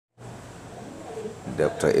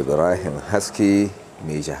Dr. Ibrahim Haske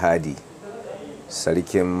mai jihadi,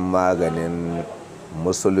 sarkin maganin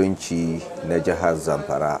musulunci na jihar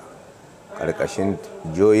Zamfara, ƙarƙashin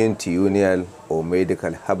Joint Union or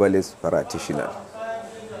Medical Herbalist Practitioner,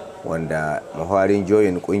 wanda mafarin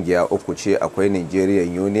joyin ƙungiya uku ce, akwai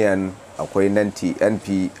Nigerian Union, akwai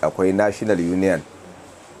NTNP, akwai National Union,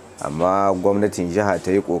 amma gwamnatin jiha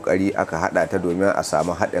ta yi ƙoƙari aka haɗa ta domin a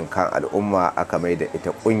samu haɗin kan al'umma, aka mai da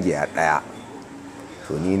ita ƙungiya ɗaya.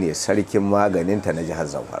 To ni ne sarkin maganinta na jihar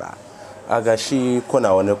Zamfara. A gashi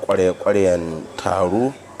kuna wani ƙwarya-ƙwaryen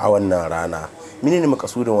taro a wannan rana, menene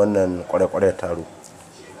makasudin wannan ƙwarya-ƙwaryen taro?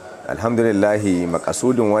 Alhamdulillahi,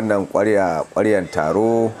 makasudin wannan ƙwarya-ƙwaryen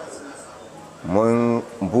taro, mun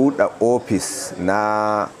buɗe ofis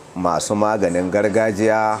na masu maganin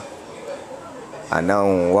gargajiya a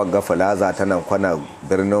nan wagga plaza ta nan kwana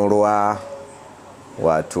birnin ruwa,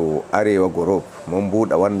 wato Arewa Group. Mun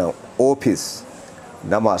buɗe wannan ofis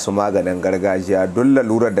na masu maganin gargajiya duk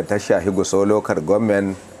lalurar da ta shahi Gusau local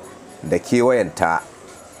government da kewayenta,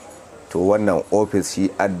 to wannan ofis shi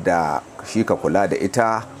ka kula da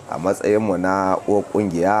ita. A matsayinmu na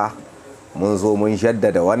ƙungiya mun zo mun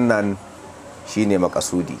jaddada wannan shine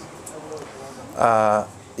makasudi.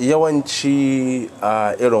 Yawanci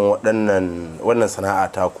a irin wannan sana'a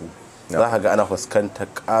taku za ka ga ana fuskantar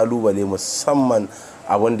ƙalubale, musamman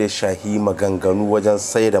abin da ya shahi maganganu wajen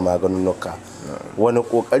sai da maganunuka. Wani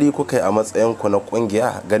kokari kuka yi a matsayinku na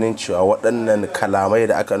kungiya ganin cewa waɗannan kalamai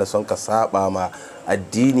da aka son ka saba ma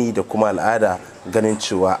addini da kuma al'ada, ganin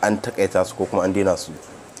cewa an takaita su ko kuma an daina su?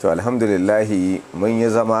 To alhamdulillahi, mun yi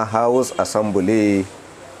zama House Assembly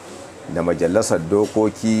da majalisar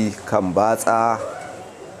dokoki kan batsa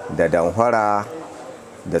da danhwara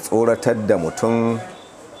da tsoratar da mutum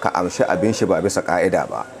ka amshi abin shi ba bisa ka'ida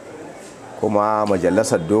ba, kuma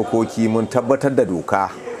majalisar dokoki mun tabbatar da doka,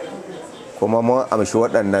 kuma mun amshi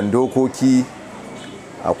waɗannan dokoki.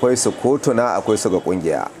 Akwai su kotuna, akwai su ga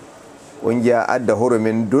ƙungiya adda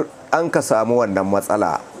hurumin duk an ka samu wannan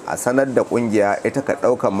matsala a sanar da ƙungiya, ita ka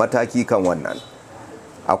ɗaukan mataki kan wannan.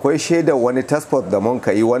 Akwai shaidar wani tasfot da mun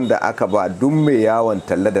ka yi wanda aka ba duk mai yawon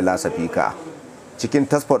talla da lasafika. Cikin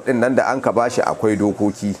tasfot ɗin nan da an ka bashi akwai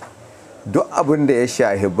dokoki. Duk abin da ya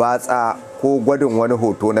shahi batsa ko gwadin wani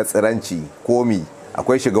hoto na tsiranci komi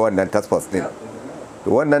akwai shiga wannan tasfot ɗin.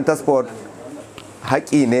 To wannan tasfot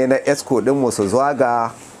haƙi ne na esco ɗinmu su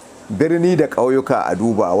zaga birni da ƙauyuka a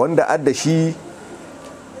duba, wanda adda shi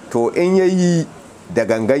to in yayi da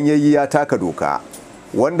gangan yayi ya taka doka,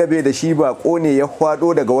 wanda bai da shi ba ne ya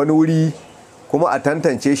hwado daga wani wuri, kuma a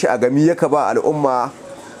tantance shi a gami yaka ba al'umma,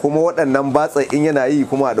 kuma waɗannan batsa in yana yi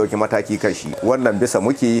kuma a ɗauki mataki kan shi. Wannan bisa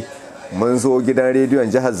muke. Mun zo gidan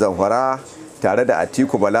rediyon jihar Zamfara tare da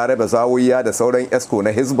Atiku Balarabe Zawiya da sauran esco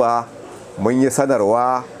na Hizba, mun yi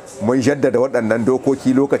sanarwa, mun jaddada waɗannan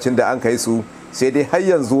dokoki lokacin da an kai su. Sai dai har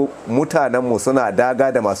yanzu mutanenmu suna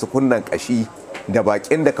daga da masu kunnan ƙashi da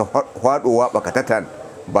baƙin da ka hwadowa bakatatan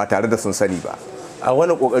ba tare da sun sani ba. A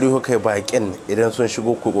wani ƙoƙari kuka yi baƙin idan sun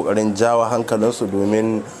shigo ku ƙoƙarin jawo hankalinsu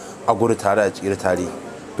domin a gudu tare a tsira tare?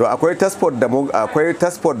 To akwai tasfot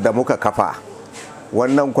da muka kafa,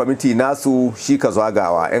 wannan kwamiti nasu shi ka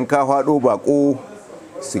zagawa, in ka hwado baƙo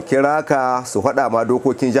su kira ka su faɗa ma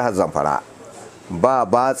dokokin jihar Zamfara. Ba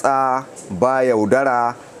batsa, ba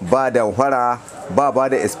yaudara, ba damfara, ba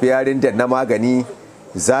da expiring date na magani.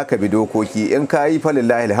 Za ka bi dokoki, in ka yi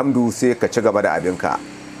falillahi alhamdu sai ka ci gaba da abinka.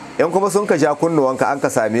 In kuma sun ka ja kunnuwanka an ka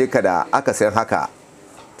same ka da akasin haka,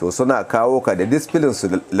 to suna kawo ka da discipline su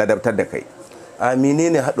ladabtar da kai. A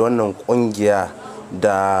menene haɗa wannan ƙungiya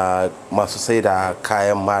da masu sai da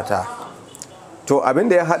kayan mata? To abin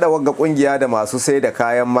da ya haɗa wagga ƙungiya da masu sai da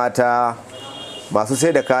kayan mata,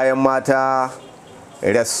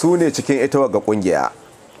 rassu ne cikin ita wagga ƙungiya.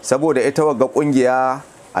 Saboda ita wagga ƙungiya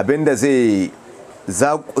abin da zai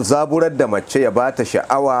zaburar da mace ya ba ta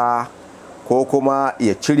sha'awa ko kuma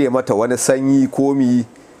ya cire mata wani sanyi komi,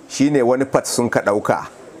 shine wani fat sun ka ɗauka.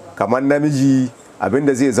 Kamar namiji abin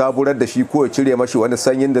da zai zaburar da shi ko ya cire mashi wani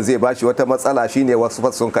sanyin da zai bashi wata matsala shine wasu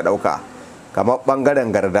fat sun ka ɗauka. Kamar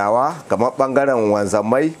ɓangaren gardawa, kamar ɓangaren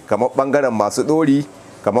wanzamai, kamar ɓangaren masu ɗori,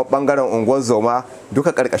 kamar ɓangaren unguwar zoma,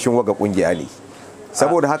 duka ƙarƙashin waga ƙungiya ne.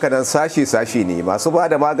 Saboda haka nan sashi ne masu ba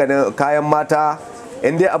da maganin kayan mata.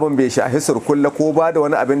 In dai abin bai shahi surkulla ko ba da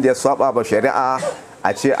wani abin da ya saba ba shari'a,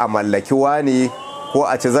 a ce a mallaki wani ko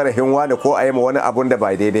a ci zarafin wani ko a yi ma wani abun da ba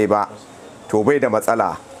daidai ba, to bai da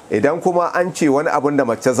matsala. Idan kuma an ce wani abun da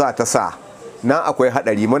mace za ta sa, nan akwai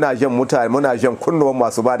haɗari. Muna jan kunnuwan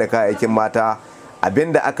masu ba da kayayyakin mata,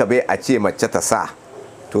 abin da aka bai a ce mace ta sa,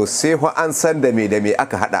 to sai fa an san da me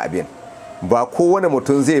aka haɗa abin. ba kowane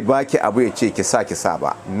mutum zai baki abu ya ce ki sa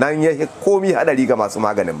ba, nan ya komi hadari ga masu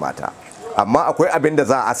maganin mata. Amma akwai abin da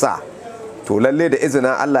za a sa, to lalle da izinin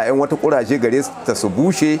Allah in wata kuraje gare ta su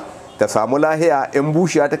bushe ta samu lahiya, in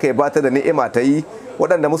bushiya ta kai bata da ni'ima ta yi,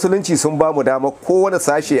 waɗanda musulunci sun ba mu dama kowane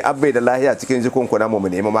sashe abbai da lahiya cikin jikunkuna mu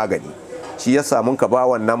nemi magani. Shi ya samu ka ba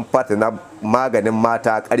wannan fata na maganin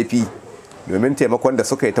mata ƙarfi domin taimakon da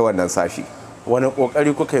suka yi ta wannan sashi. Wani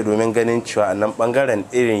kokari kuka yi domin ganin cewa a nan bangaren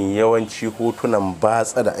irin yawanci hotunan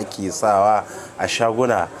batsa da ake sawa a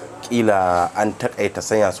shaguna kila an takaita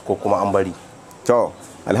sanya su ko kuma an bari? To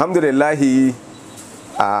alhamdulillahi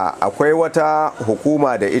akwai wata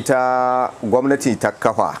hukuma da ita gwamnati ta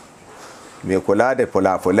kafa mai kula da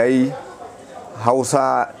fulafulai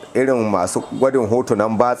hausa irin masu gwadin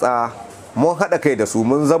hotunan batsa. Mun haɗa kai da su,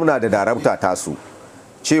 mun zamna da darabta tasu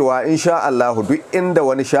cewa insha Allahu duk inda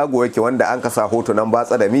wani shago yake wanda an kasa hotunan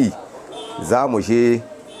batsa da mi, za mu je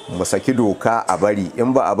mu saki doka a bari,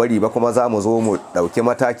 in ba a bari ba kuma za mu zo mu ɗauki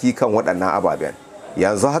mataki kan waɗannan ababen.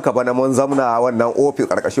 Yanzu haka bana mun zamna wannan ofis,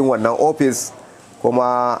 ƙarƙashin wannan ofis,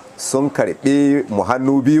 kuma sun karɓe mu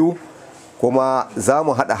hannu biyu, kuma za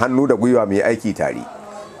mu haɗa hannu da gwiwa mai aiki tare.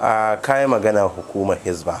 Kayan magana hukumar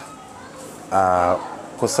Hizba,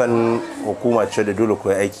 kusan hukuma ce da dole ku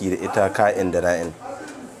aiki da ita ka'in da na'in.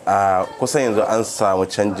 Kusan yanzu an samu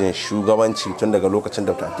canjin shugabanci tun daga lokacin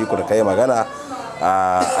da Atiku da kai magana,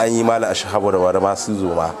 an yi mala ashabu da wani masu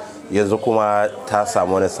zoma, yanzu kuma ta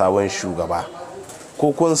samu wani sabon shugaba.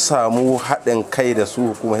 Ko kun samu haɗin kai da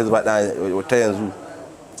su hukumar Hizba ta yanzu?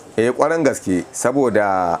 Ƙwarar gaske,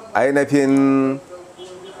 saboda ainihin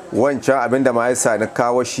wancan abin da ma ya sa ni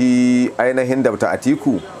kawo shi ainihin da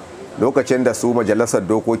Atiku lokacin da su majalisar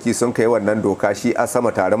dokoki sun kai wannan doka, shi a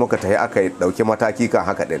sama tare muka tafi aka ɗauki mataki kan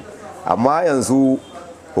haka ɗin. Amma yanzu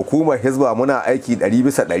hukumar Hizba muna aiki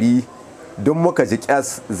 100%, duk muka ji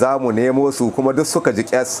ƙyas za mu nemo su, kuma duk suka ji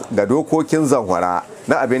ƙyas ga dokokin zanwara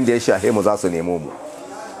na abin da ya shahe mu za su nemo mu.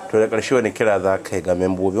 To da ƙarshe wani kira za ka yi ga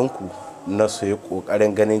membobinku na su yi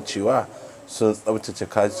ƙoƙarin ganin cewa sun tsabtace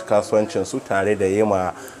kasuwancinsu tare da yi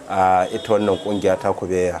ma ita wannan ƙungiya ta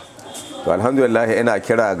kubaya? To alhamdulillah ina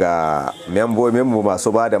kira ga membobinmu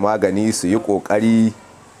masu ba da magani su yi ƙoƙari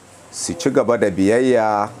su ci gaba da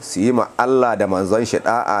biyayya, su yi ma Allah da manzon shi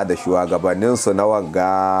da'a da shugabanninsu na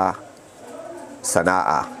wanga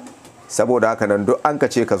sana'a. Saboda haka nan duk an ka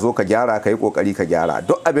ce ka zo ka gyara, ka yi ƙoƙari ka gyara.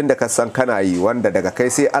 Duk abin da ka san kana yi wanda daga kai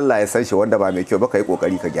sai Allah ya san shi wanda ba mai kyau ba, ka yi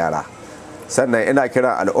ƙoƙari ka gyara. Sannan ina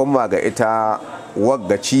kiran al'umma ga ita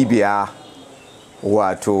wagga cibiya,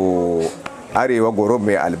 wato arewa group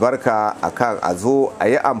mai albarka, akan a zo a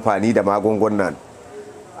yi amfani da magungunan.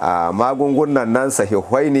 Magungunan nan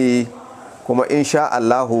sahihai ne, kuma insha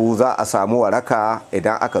Allahu za a samu waraka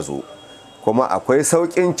idan aka zo, kuma akwai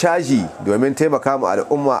sauƙin caji domin taimaka ma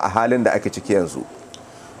al'umma a halin da ake ciki yanzu.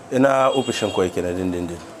 Ina ofishin ku yake na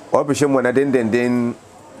dindindin? Ofishinmu na dindindin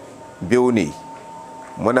biyu ne.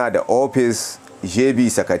 Muna da ofis JB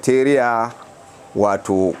Sakatariya,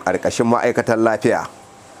 wato ƙarƙashin ma'aikatan lafiya.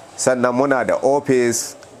 Sannan muna da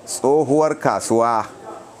ofis tsohuwar kasuwa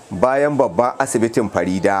bayan babban asibitin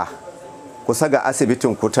Farida, kusa ga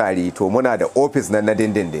asibitin Kutare. To muna da ofis na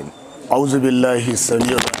dindindin. Auzu billahi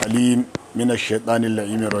samiyul alim minash shaitanir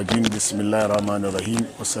la'imir rajim. Bismillahir rahmanir rahim.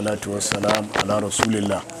 Wassalatu wassalam ala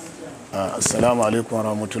rasulillah. Assalamu alaikum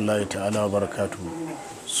warahmatullahi ta'ala wabarakatuh.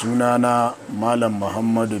 Sunana Malam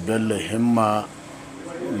Muhammadu Bello Himma,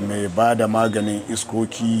 mai ba da maganin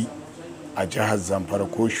iskoki a jihar Zamfara,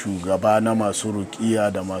 ko shugaba na masu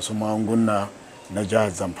rukiya da masu magunguna na jihar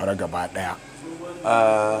Zamfara gaba daya.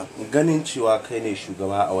 Ganin cewa kai ne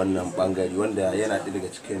shugaba a wannan bangare, wanda yana ɗaya daga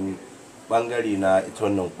cikin bangare na ita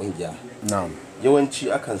wannan kungiya, yawanci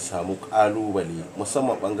akan samu kalubale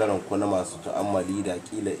musamman bangaren ku na masu ta'ammali da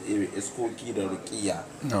kila iskoki da rukiya.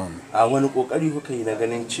 A wani kokari kuka yi na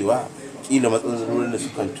ganin cewa kila matsalolin da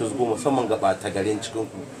sukan tuzgo musamman ga ɓata garin cikin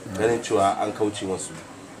ku, ganin cewa an kauce masu?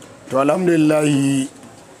 To alhamdulillahi,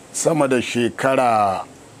 sama da shekara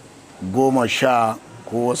 10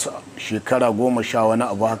 ko shekara 10 wani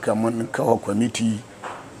abu haka, mun kawo kwamiti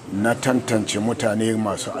na tantance mutane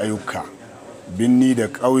masu ayyuka binni da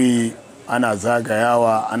ƙauye. Ana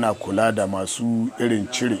zagayawa, ana kula da masu irin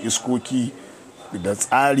cire iskoki da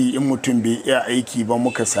tsari. In mutum bai iya aiki ba,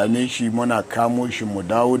 muka same shi, muna kamo shi, mu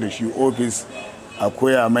dawo da shi ofis, a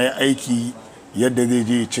koya mai aiki yadda zai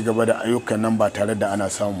je ci gaba da ayyukan nan ba tare da ana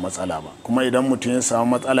samun matsala ba. Kuma idan mutum ya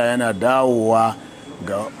samu matsala, yana dawowa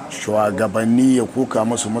ga shugabanni ya kuka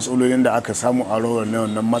musu matsalolin da aka samu a rawar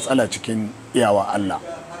wannan matsala cikin iyawa Allah.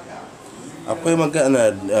 Akwai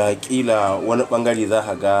magana kila wani bangare za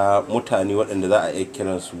ka ga mutane waɗanda za a iya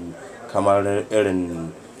kiransu kamar irin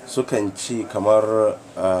sukan ce kamar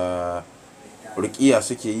rukiya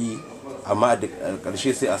suke yi amma a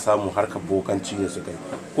ƙarshe sai a samu harkar bokanci ne suka yi,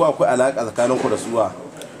 ko akwai alaƙa tsakaninku da suwa?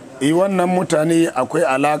 Wannan mutane akwai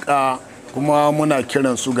alaƙa, kuma muna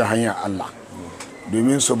kiran su ga hanyar Allah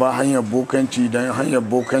domin su ba hanyar bokanci, don hanyar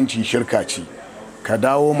bokanci shirka ce. Ka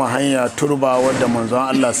dawo ma hanya turba wadda manzon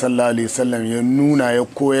Allah sallallahu alaihi wasallam ya nuna, ya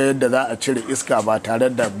koyar yadda za a cire iska ba tare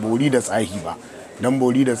da bori da tsahi ba, dan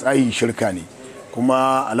bori da tsahi shirka ne.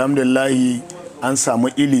 Kuma alhamdulillahi an samu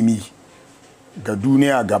ilimi ga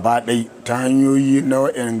duniya gaba ɗai ta hanyoyi na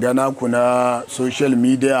wa'in gana ku na social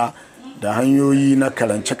media da hanyoyi na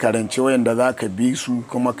karance-karance wayanda za ka bi su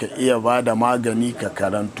kuma ka iya ba da magani, ka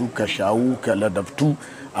karantu, ka shawu, ka ladabtu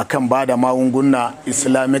akan ba da magunguna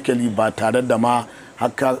islamically ba tare da ma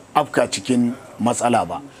haka afka cikin matsala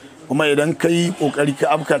ba. Kuma idan ka yi kokari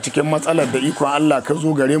ka afka cikin matsalar da ikon Allah ka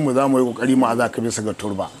zo gare mu, za mu yi kokari mu za ka bisa ga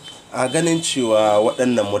turba. A ganin cewa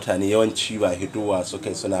waɗannan mutane yawanci ba hitowa su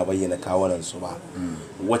kai suna bayyana kawunansu ba,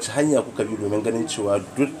 wace hanya kuka bi domin ganin cewa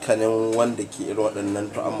dukkanin wanda ke irin waɗannan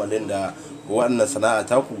tu'ammalin da waɗannan sana'a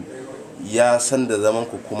taku ya san da zaman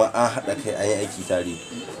ku kuma an haɗa kai an yi aiki tare?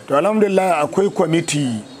 To alhamdulillah akwai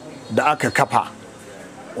kwamiti da aka kafa,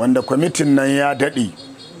 wanda kwamitin nan ya daɗe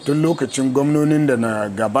tun lokacin gwamnonin da na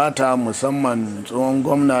gabata, musamman tsohon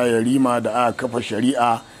gwamna Yarima da aka kafa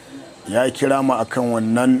shari'a ya kira mu akan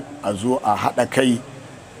wannan a zo a haɗa kai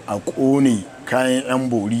a ƙone kayan 'yan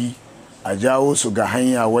bori, a jawo su ga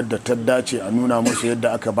hanya wadda ta dace, a nuna musu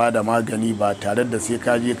yadda aka ba da magani ba tare da sai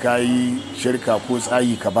ka je ka yi shirka ko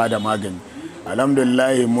tsayi ka ba da magani.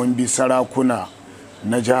 Alhamdulillah mun bi sarakuna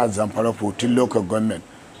na jihar Zamfara 14 local government,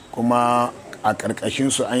 kuma a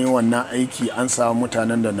ƙarƙashin su an yi wannan aiki, an samu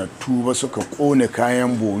mutanen da na tuba suka ƙone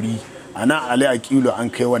kayan bori a nan Ali Akilu an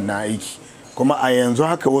kai wannan aiki. Kuma a yanzu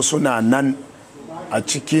haka wasu na nan a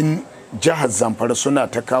cikin jihar Zamfara suna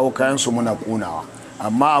ta kawo kayansu muna ƙonawa,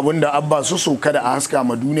 amma abinda abba su so kada a haska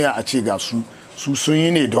ma duniya a ce ga su sun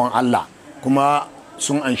yi ne don Allah, kuma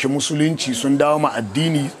sun anshi musulunci, sun dawo ma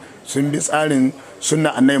addini, sun bi tsarin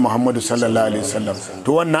sunna annabi Muhammadu sallallahu alaihi wasallam.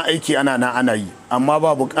 To wannan aiki ana yi, amma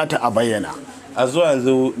ba bukata a bayyana. A zuwa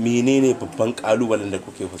yanzu menene babban kalubalen da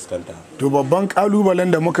kuke fuskanta? To babban kalubalen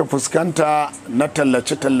da muka fuskanta na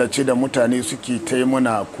tallace-tallace da mutane suke ta yi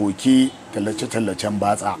muna koke, tallace-tallacen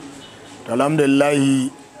batsa. To alhamdulillahi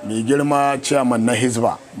mai girma ciyaman na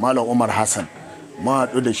Hizba Malam Umar Hassan mun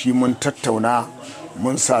haɗu da shi, mun tattauna,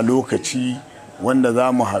 mun sa lokaci wanda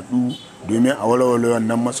za mu haɗu domin a walwala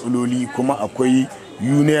wannan matsaloli. Kuma akwai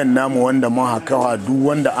union namu wanda mun hakawa duk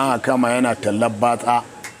wanda an haka ma yana tallar batsa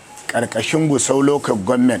ƙarƙashin Gusau local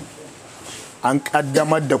government, an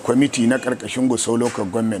ƙaddamar da kwamiti na ƙarƙashin Gusau local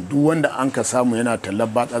government. Duk wanda an ka samu yana tallar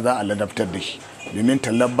batsa za a ladabtar da shi, domin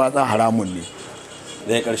tallar batsa haramun ne.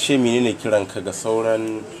 Daga ƙarshe menene kiranka ga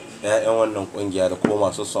sauran 'ya'yan wannan ƙungiya da kuma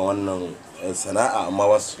masu son wannan sana'a amma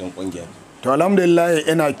ba su cikin ƙungiya? To alhamdulillah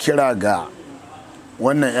ina kira ga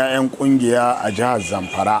wannan 'ya'yan ƙungiya a jihar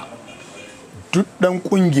Zamfara, duk ɗan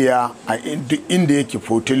ƙungiya a duk inda yake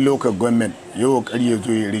 14 local government ya kokari ya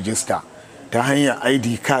zo ya rijista ta hanyar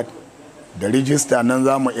ID card da rijista. Nan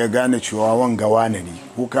za mu iya gane cewa wanga wane ne,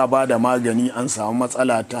 ko ka ba da magani an samu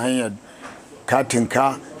matsala ta hanyar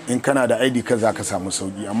katinka, in kana da ID card za ka samu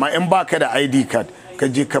sauki. Amma in baka da ID card ka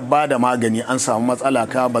je ka ba da magani an samu matsala,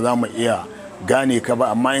 ka ba za mu iya gane ka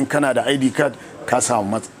ba. Amma in kana da ID card ka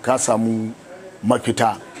samu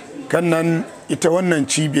mafita. Kan nan ita wannan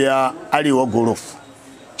cibiya Arewa Guruf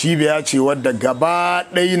cibiya ce wadda gaba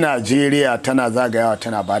ɗaya Najeriya tana zagayawa,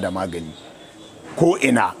 tana ba da magani ko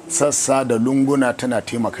ina sassa da lunguna, tana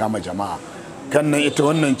taimaka ma jama'a. Kan nan ita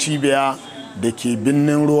wannan cibiya da ke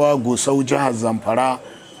birnin ruwa Gusau jihar Zamfara,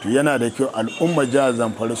 to yana da kyau al'ummar jihar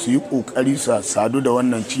Zamfara su yi ƙoƙari su sadu da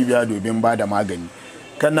wannan cibiya domin ba da magani.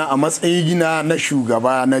 Kana a matsayina na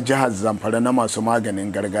shugaba na jihar Zamfara na masu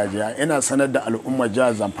maganin gargajiya, ina sanar da al'ummar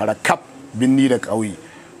jihar Zamfara kaf binni da ƙauye,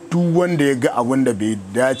 duk wanda ya ga abin da bai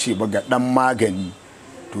dace ba ga ɗan magani,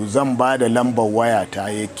 to zan ba da lambar wayata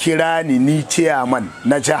ya kira ni ciyaman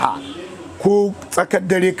na jiha, ko tsakar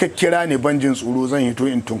dare ka kira ni ban jin tsoro, zan hito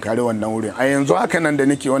in tunkari wannan wurin. A yanzu haka nan da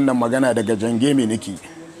nake wannan magana daga Jangeme nake,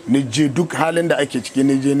 ni je duk halin da ake ciki,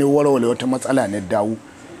 ni je ni warware wata matsala na dawo.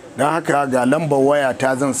 Don haka ga lambar waya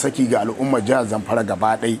ta zan saki ga al'ummar jihar Zamfara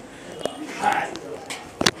gaba ɗai.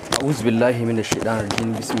 A'udhu billahi minash shaitanir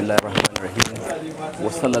rajim. Bismillahir rahmanir rahim.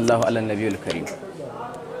 Wa sallallahu ala nabiyil karim.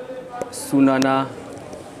 Sunana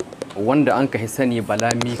wanda an kai sani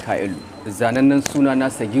Bala Mika'ilu, zanannen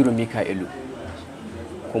sunana Sagiru Mika'ilu,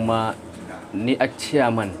 kuma ni a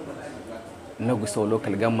chairman na Gusau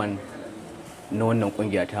local government na wannan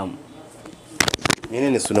kungiya tamu.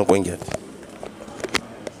 Menene sunan kungiyar?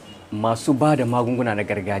 masu ba da magunguna na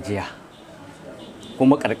gargajiya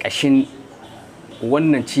kuma ƙarƙashin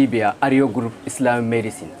wannan cibiya Arewa Group Islamic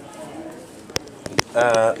Medicine.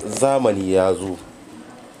 Zamani ya zo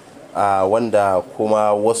wanda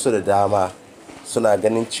kuma wasu da dama suna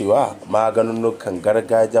ganin cewa maganunukan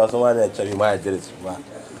gargajiya wasu ma da cewa ma da su ba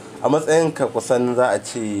a matsayin ka kusan za a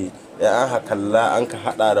ce an hakalla an ka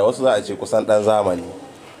hada da wasu za a ce kusan dan zamani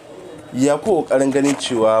ya ku kokarin ganin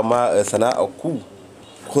cewa ma sana'ar ku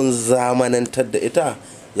kun zamanantar da ita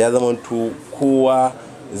ya zamanto kowa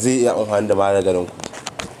zai iya amfani da maganin ku.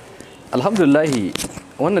 Alhamdulillahi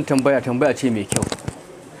wannan tambaya ce mai kyau.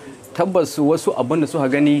 Tabbas wasu abin da suka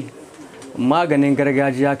gani maganin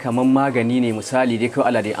gargajiya kamar magani ne misali dai kawai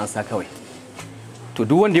Allah dai an sa kawai. To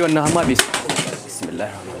duk wanda ya wannan hama bai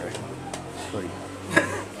bismillahir rahmanir rahim.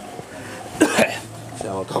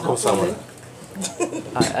 Shawa ka ko samu.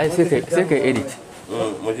 Ai sai kai edit.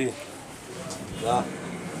 Muji.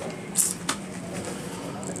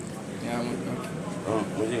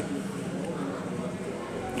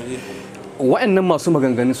 Wa'annan masu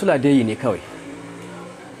maganganu sula dai ne kawai.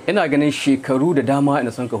 Ina ganin shekaru da dama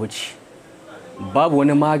ina son ka huce babu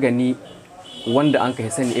wani magani wanda an ka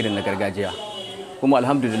sani irin na gargajiya kuma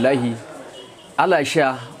alhamdulillahi ala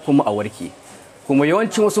sha kuma a warke kuma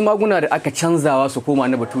yawancin wasu maguna da aka canzawa su koma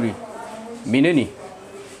na bature menene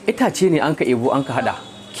itace ne an ka ebo an ka hada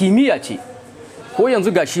kimiyya ce ko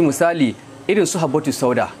yanzu gashi misali irin su habbatu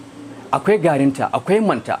sauda akwai garinta akwai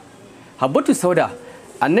manta habbatu sauda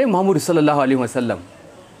annabi Muhammadu sallallahu alaihi wasallam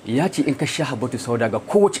ya ce in ka sha habbatu sauda ga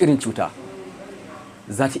kowace irin cuta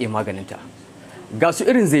za ta iya maganinta ga su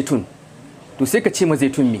irin zaitun to sai ka ce ma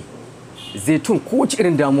zaitun me zaitun kowace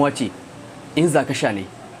irin damuwa ce in za ka sha ne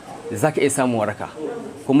za ka iya samun waraka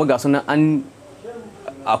kuma ga sunan an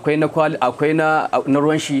akwai na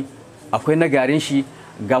ruwan shi akwai na garin shi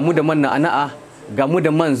ga mu da man na'ana'a ga mu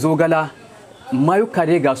da man zogala mayuka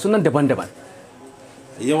dai ga sunan daban-daban.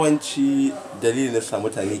 Yawanci dalilin da sa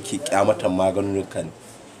mutane ke kyamatan maganunukan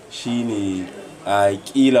shine a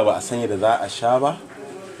kila ba a sanya da za a sha ba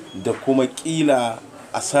da kuma kila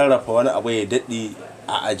a sarrafa wani abu ya daɗe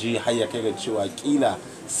a aji har ya kai ga cewa kila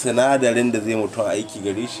sinadarin da zai mutu aiki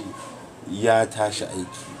gare shi ya tashi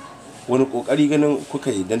aiki. Wani kokari ganin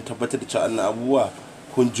kuka yi don tabbatar da cewa annan abubuwa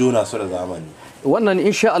kun jona su da zamani. Wannan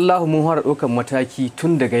insha Allah mun fara ɗaukar mataki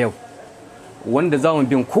tun daga yau wanda za mu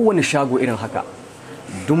bin kowane shago irin haka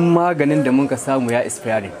duk maganin da mun ka samu ya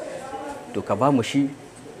expiring to ka ba mu shi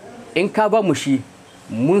in ka ba mu shi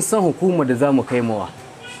mun san hukumar da za mu kai mawa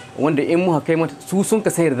wanda in muka kai mata su sun ka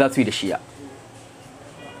sayar da za su yi da shiya.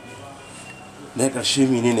 Na ƙarshe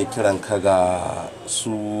menene kiran ka ga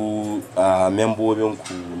su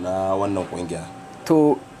membobinku na wannan ƙungiya?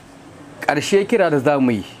 To ƙarshe kira da za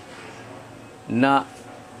mu yi na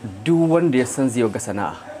duk wanda ya san zai ga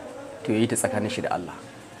sana'a to yi ta tsakanin shi da Allah.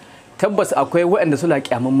 Tabbas akwai waɗanda suna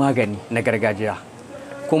kyaman magani na gargajiya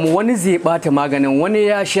kuma wani zai bata maganin wani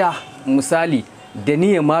ya sha misali da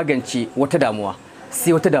niyyar magance wata damuwa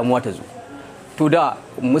sai wata damuwa ta zo. To da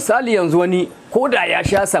misali yanzu wani ko da ya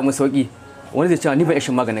sha samu sauki wani zai cewa ni ban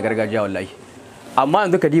ishin maganin gargajiya wallahi amma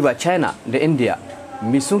yanzu ka diba China da India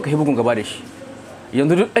me sun kai bugun gaba da shi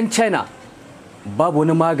yanzu duk dan China babu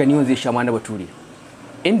wani magani wanda zai sha ma na bature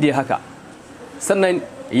India haka sannan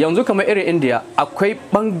yanzu kamar irin India akwai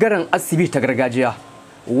bangaren asibiti ta gargajiya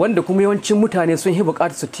wanda kuma yawancin mutane sun yi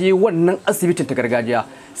bukatar su ta wannan asibitin ta gargajiya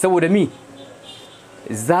saboda mi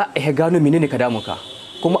za a gano menene ka damuka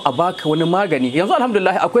kuma a baka wani magani yanzu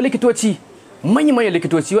alhamdulillah akwai likitoci manyan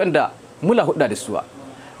likitoci wanda mula hudda da suwa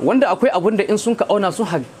wanda akwai abun da in sun ka auna sun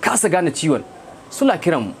kasa gane ciwon suna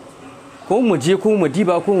kiran mu ko mu je ko mu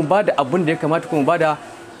diba ko mu bada abun da ya kamata ko mu bada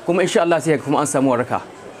kuma insha Allah sai kuma an samu waraka.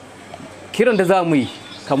 Kiran da za mu yi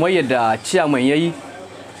kamar yadda ciyaman yayi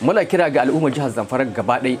muna kira ga al'ummar jihar Zamfara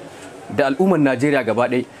gaba ɗaya da al'ummar Najeriya gaba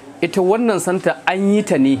ɗaya ita wannan santa an yi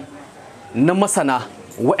ta ne na masana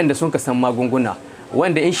waɗanda sun ka san magunguna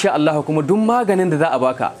wanda insha Allah kuma duk maganin da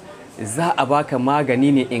za a baka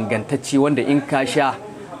magani ne ingantacce wanda in ka sha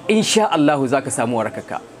insha Allah za ka samu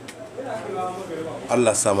warakaka.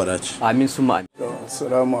 Allah sama dace. Amin summa amin.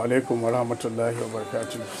 Assalamu alaikum wa rahmatullahi wa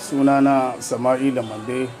barakatuh. Sunana Sama'ila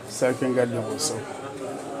Mande, sarkin gardin Hausa.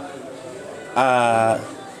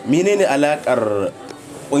 Menene alakar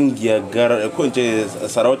kungiyar ko in ce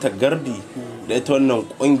sarautar gardi da ita wannan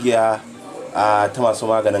kungiya ta masu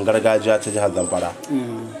maganin gargajiya ta jihar Zamfara?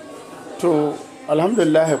 To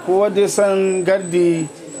alhamdulillah kowa dai san gardi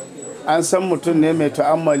an san mutum ne mai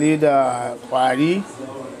ta'ammali da kwari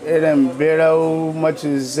irin berau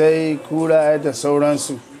macizai kura da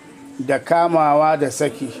sauransu da kamawa da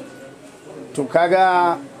saki to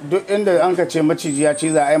kaga duk inda an ka ce maciji ya ce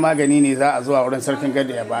za a yi magani ne za a zuwa wurin sarkin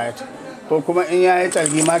gada ya bayar, ko kuma in ya yi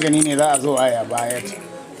tarbi magani ne za a zo a ya bayar.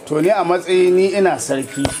 To ni a matsayi ni ina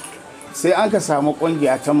sarki, sai an ka samu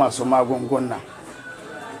kungiya ta masu magunguna,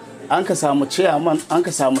 an ka samu ciyaman, an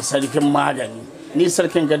ka samu sarkin magani, ni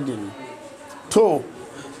sarkin gada ne. To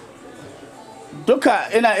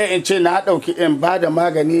duka ina iya in ce na ɗauki in ba da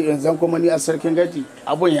magani in zan kuma ni a sarkin gadi,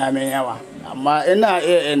 abun ya mai yawa, amma ina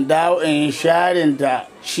iya in dawo in sharin da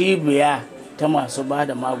cibiya ta masu ba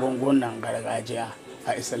da magungunan gargajiya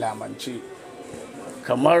a islamance,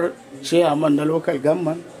 kamar ciyaman na local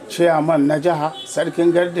government, ciyaman na jiha,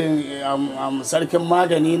 sarkin gardin, sarkin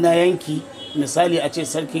magani na yanki, misali a ce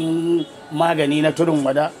sarkin magani na tudun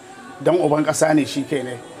wada don uban ƙasa ne shi kai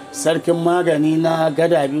ne, sarkin magani na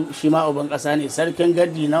gadabi shi ma uban ƙasa ne, sarkin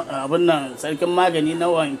gadi na abin nan, sarkin magani na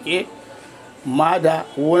wanke mada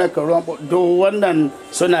wani karuwan, duk wannan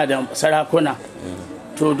suna da sarakuna.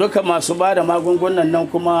 To duka masu ba da magungunan nan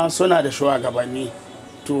kuma suna da shugabanni.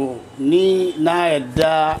 To ni na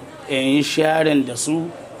yadda in yi sharin da su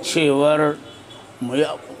cewar mu yi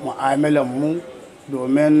mu'amalan mu,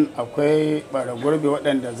 domin akwai bara gurbi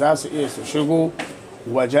waɗanda za su iya su shigo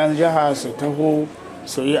wajen jiha su taho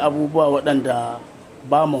su yi abubuwa waɗanda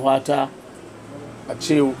ba mu fata a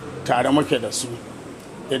ce tare muke da su.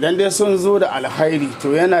 Idan dai sun zo da alhairi to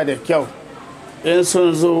yana da kyau in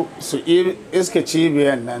sun zo su iska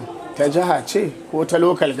cibiyar nan ta jiha ce ko ta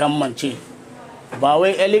lokal gamman ce, ba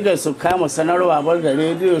wai iligar su kama sanarwa bar da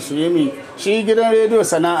rediyo su yi mi, shi gidan rediyo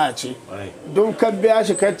sana'a ce, duk ka biya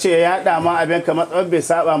shi kacce ya yaɗa ma abin ka matsawar bai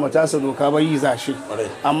saba mu tasu doka ba yi za shi.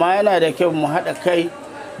 Amma yana da kyau mu haɗa kai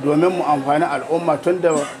domin mu amfani al'umma, tun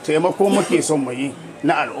da taimako muke son mu yi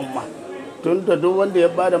na al'umma, tun da duk wanda ya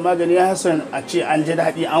bada magani ya hasan a ce an ji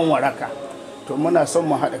daɗi an waraka. To muna son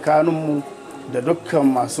mu haɗa kanunmu da dukkan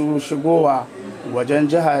masu shigowa wajen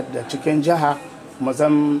jiha da cikin jiha, mu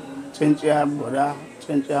zan tsinciya guda,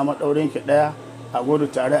 tsinciya maɗaurin ki ɗaya, a gudu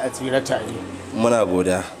tare a tsira tare. Muna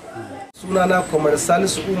goda. Sunana Kwamar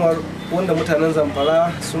Salisu Umar, wanda mutanen Zamfara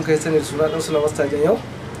sun kai sani da suna ɗan suna Mastajen yau,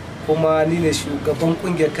 kuma ni ne shugaban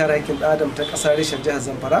kungiyar kare haƙƙin ɗan adam ta ƙasa reshen jihar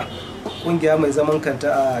Zamfara, kungiya mai zaman kanta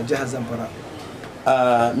a jihar Zamfara.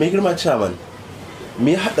 Mai girma chairman,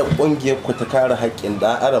 me haɗa kungiyar ku ta kare haƙƙin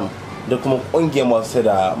ɗan adam da kuma kungiyar masu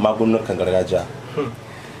da magungunan gargajiya?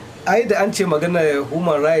 Ai da an ce magana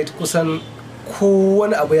human right kusan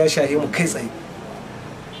kowane abu ya shahe mu kai tsaye.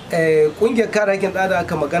 Kungiyar kare haƙƙin ɗan adam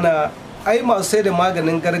aka magana, ai masu sai da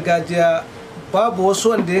maganin gargajiya babu wasu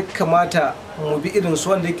wanda ya kamata mu bi irin su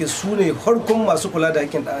wanda yake su ne harkun masu kula da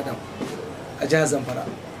haƙƙin ɗan adam a jihar Zamfara.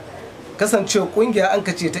 Kasancewa kungiya an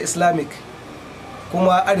kace ta Islamic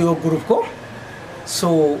kuma Arewa group ko,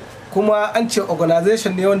 so kuma an ce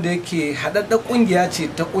organization ne wanda yake haɗaɗɗen kungiya ce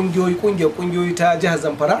ta kungiyoyi ta jihar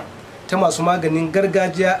Zamfara ta masu maganin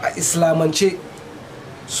gargajiya a islamance.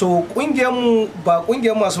 So kungiyar mu ba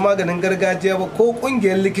kungiyar masu maganin gargajiya ba ko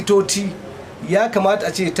kungiyar likitoci, ya kamata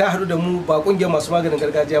a ce ta haɗu da mu ba kungiyar masu maganin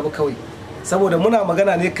gargajiya ba kawai, saboda muna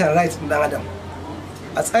magana ne kan right ɗin adam,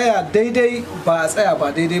 a tsaya daidai ba a tsaya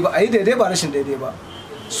ba daidai ba, a yi daidai ba rashin daidai ba.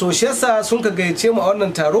 So shi yasa sun ka gayyace mu a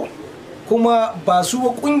wannan taro, kuma ba su ba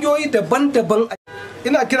kungiyoyi daban-daban.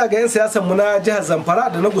 Ina kira ga 'yan siyasar mu na jihar Zamfara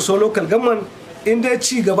da na Gusau local government, in dai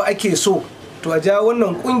ci gaba ake so to a ja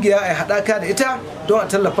wannan kungiya a haɗaka da ita don a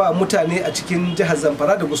tallafa mutane a cikin jihar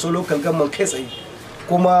Zamfara da Gusau local government kai tsaye.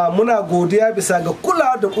 Kuma muna godiya bisa ga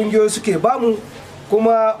kulawa da kungiyoyi suke bamu,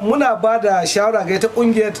 kuma muna ba da shawara ga ita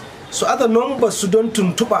kungiyar su aza number su don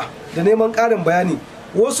tuntuɓa da neman ƙarin bayani.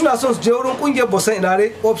 Wasu na son su je wurin kungiyar ba san ina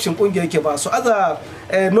option kungiyar ke ba, su aza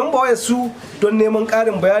number wayar su don neman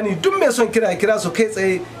ƙarin bayani. Duk mai son kira su kai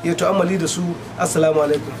tsaye ya tu'ammali da su. Assalamu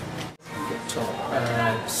alaikum.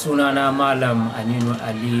 Sunana Malam Aminu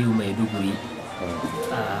Aliyu Maiduguri,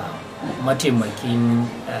 mataimakin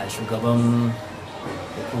shugaban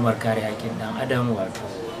hukumar kare haƙƙin ɗan adam wato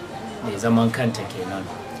mai zaman kanta kenan,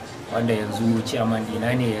 wanda yanzu ciyaman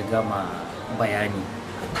dina ne ya gama bayani.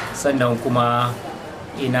 Sannan kuma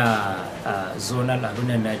ina zonal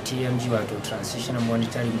abinan na TMG wato Transitional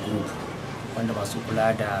Monitoring Group, wanda masu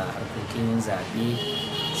kula da harkokin zaɓe.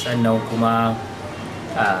 Sannan kuma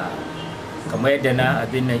kamar yadda na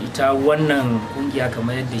abin nan ita wannan kungiya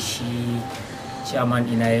kamar yadda shi chairman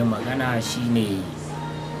ina yin magana shine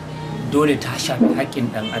dole ta shafi haƙƙin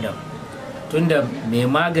ɗan adam, tunda mai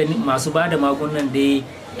magani masu ba da magungunan dai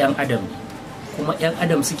 'yan adam ne, kuma 'yan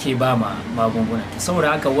adam suke ba ma magungunan,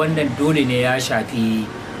 saboda haka wannan dole ne ya shafi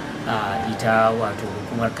ita wato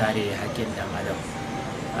hukumar kare haƙƙin ɗan adam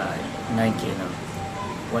nan kenan.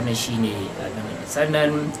 wannan shine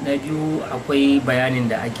sannan na biyu akwai bayanin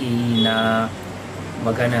da ake yi na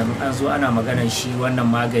magana an zo ana maganar shi wannan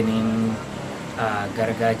maganin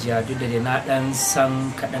gargajiya, duk da na dan san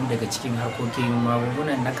kaɗan daga cikin harkokin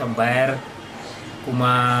magungunan na kan bayar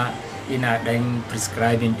kuma ina dan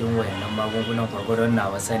prescribing din wayannan magungunan gwargwadon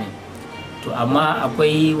nawa sani. To amma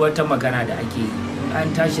akwai wata magana da ake yi an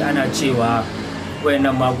tashi ana cewa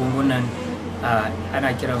wayannan magungunan ana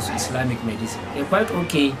kiransu Islamic medicine. Quite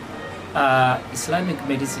okay, Islamic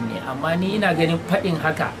medicine ne, amma ni ina ganin faɗin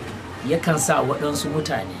haka yakan sa waɗansu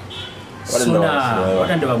mutane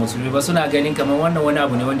waɗanda ba musulmi ba suna ganin kamar wannan wani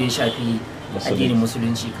abu ne wanda ya shafi addinin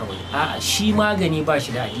musulunci kawai. A'a, shi magani ba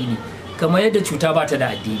shi da addini kamar yadda cuta ba ta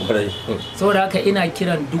da addini. Saboda haka ina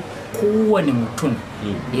kiran duk kowane mutum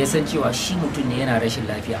da ya san cewa shi mutum ne yana rashin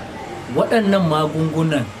lafiya, waɗannan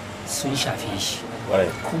magungunan sun shafe shi,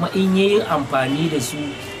 kuma in yi amfani da su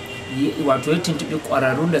wato ya tuntuɓi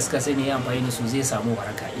ƙwararrun da suka sani ya amfani da su zai samu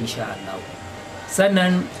waraka insha Allah.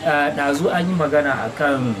 Sannan ɗazu an yi magana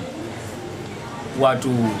akan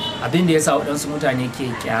wato abin da ya sa waɗansu mutane ke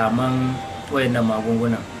kyaman wayannan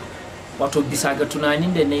magungunan. Wato bisa ga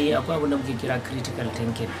tunanin da na yi akwai abin da muke kira critical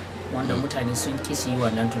thinking, wanda mutane sun kisi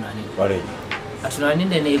wannan tunanin. A tunanin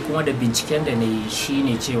da na yi kuma da binciken da na yi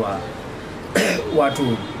shine cewa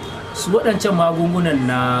wato su waɗancan magungunan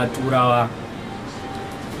na turawa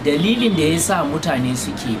dalilin da ya sa mutane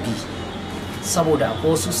suke bi saboda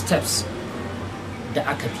akwai wasu steps da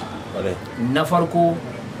aka bi. Na farko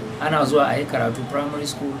ana zuwa a yi karatu primary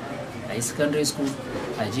school, a yi secondary school,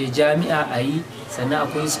 a je jami'a a yi, sannan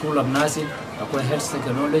akwai school of nursing, akwai health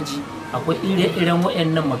technology, akwai ire-iren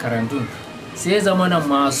waɗannan makarantun. Sai zamana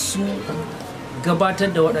masu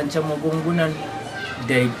gabatar da waɗancan magungunan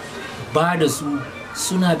da ba da su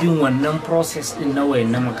suna bin wannan process ɗin na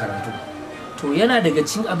wayannan makarantu. To yana daga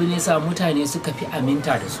cikin abin da yasa mutane suka fi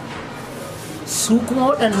aminta da su. Su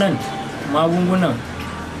kuma waɗannan magungunan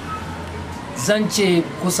zan ce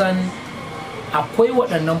kusan akwai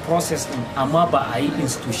waɗannan process ɗin amma ba a yi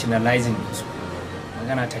institutionalizing su,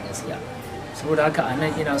 magana ta gaskiya. Saboda haka a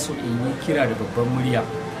nan ina so in yi kira da babban murya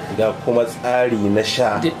da kuma tsari na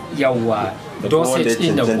sha yawa dosage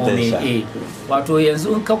ɗin da komai. Wato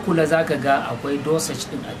yanzu in ka kula za ka ga akwai dosage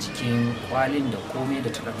ɗin a cikin kwalin da komai da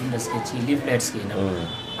takardun da suke ci leaflets kenan,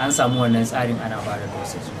 an samu wannan tsarin ana ba da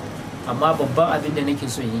dosage. Amma babban abin da nake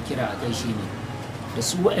so in yi kira a kai shine da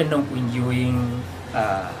su waɗannan ƙungiyoyin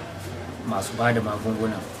masu ba da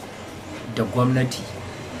magunguna da gwamnati,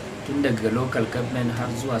 tun daga local government har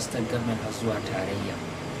zuwa state government har zuwa tarayya,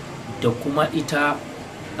 da kuma ita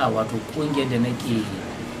wato ƙungiyar da nake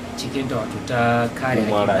cikin ta wato ta kare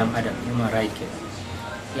haƙƙin ɗan adam, human rights,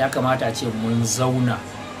 ya kamata a ce mun zauna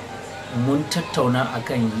mun tattauna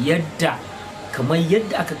akan yadda kamar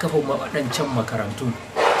yadda aka kafa waɗancan makarantun,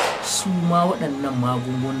 su ma waɗannan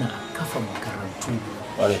magunguna a kafa makarantu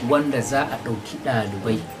wanda za a ɗauki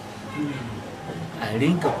ɗalibai a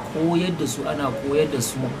rinka koyar da su, ana koyar da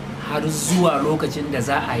su har zuwa lokacin da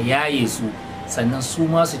za a yaye su, sannan su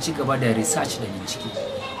ma su ci gaba da research da bincike.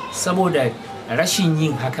 Saboda rashin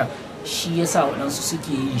yin hakan shi yasa waɗansu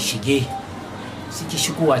suke yin shige, suke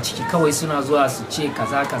shigowa ciki kawai, suna zuwa su ce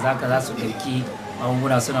kaza kaza kaza, su ɗauki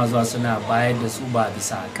magunguna suna zuwa suna bayar da su ba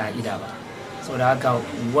bisa ka'ida ba. Saboda haka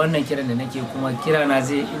wannan kiran da nake, kuma kirana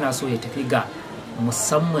ina so ya tafi ga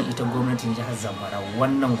musamman ita gwamnatin jihar Zamfara,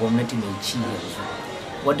 wannan gwamnati mai ci yanzu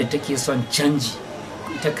wadda take son canji,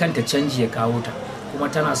 ita kanta canji ya kawo ta, kuma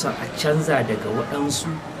tana son a canza daga waɗansu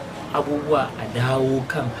abubuwa a dawo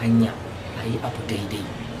kan hanya a yi abu daidai.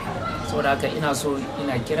 Saboda haka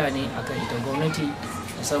ina kira ne akan ita gwamnati,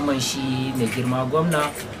 musamman shi mai girma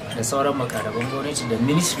gwamna da sauran makaraban gwamnati da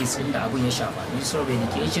ministries da abun ya shafa, Ministry of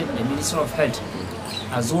Education da Ministry of Health,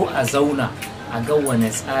 a zo a zauna a ga wane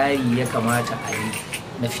tsari ya kamata a yi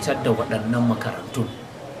na fitar da waɗannan makarantun.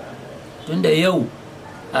 Tunda yau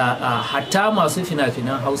hatta masu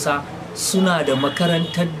fina-finan Hausa suna da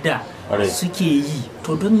makarantar da suke yi,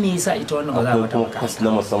 to don me yasa ita wannan ba za a mata makaranta?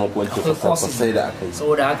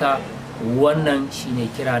 Saboda haka wannan shine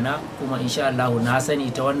kirana, kuma insha Allah na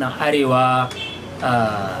sani ta wannan arewa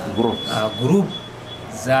group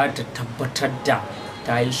za ta tabbatar da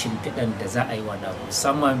ta yi shimfiɗan da za a yi wannan,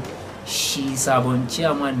 musamman shi sabon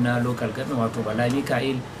ciyaman na local government wato Bala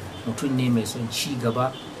Mika'il mutum ne mai son ci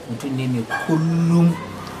gaba, mutum ne mai kullum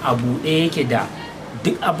a buɗe yake da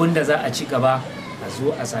duk abin da za a ci gaba a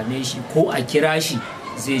zo a same shi ko a kira shi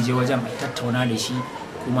zai je wajen a tattauna da shi.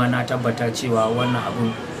 Kuma na tabbata cewa wannan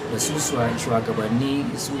abun da su shugabanni,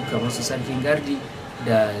 su kamar su sarkin gardi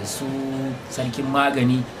da su sarkin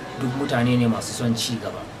magani, duk mutane ne masu son ci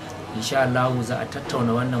gaba. Insha Allah za a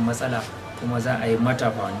tattauna wannan matsala kuma za a yi mata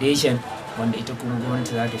foundation wanda ita kuma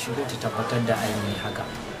gwamnati za ta shigo ta tabbatar da ainihin haka.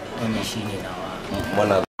 Wannan shine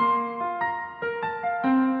nawa.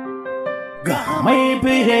 Ga Mai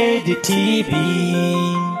Biredi TV,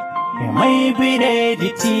 Mai Biredi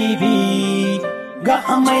TV, ga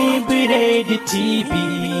Mai Biredi TV,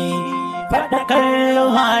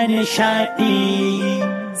 faɗakarwa nishaɗi,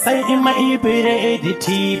 sai Mai Biredi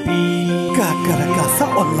TV. Gagara gasa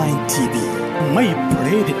online TV, Mai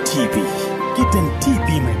Biredi TV, gidan TV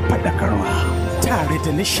mai faɗakarwa, tare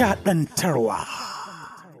da nishaɗantarwa.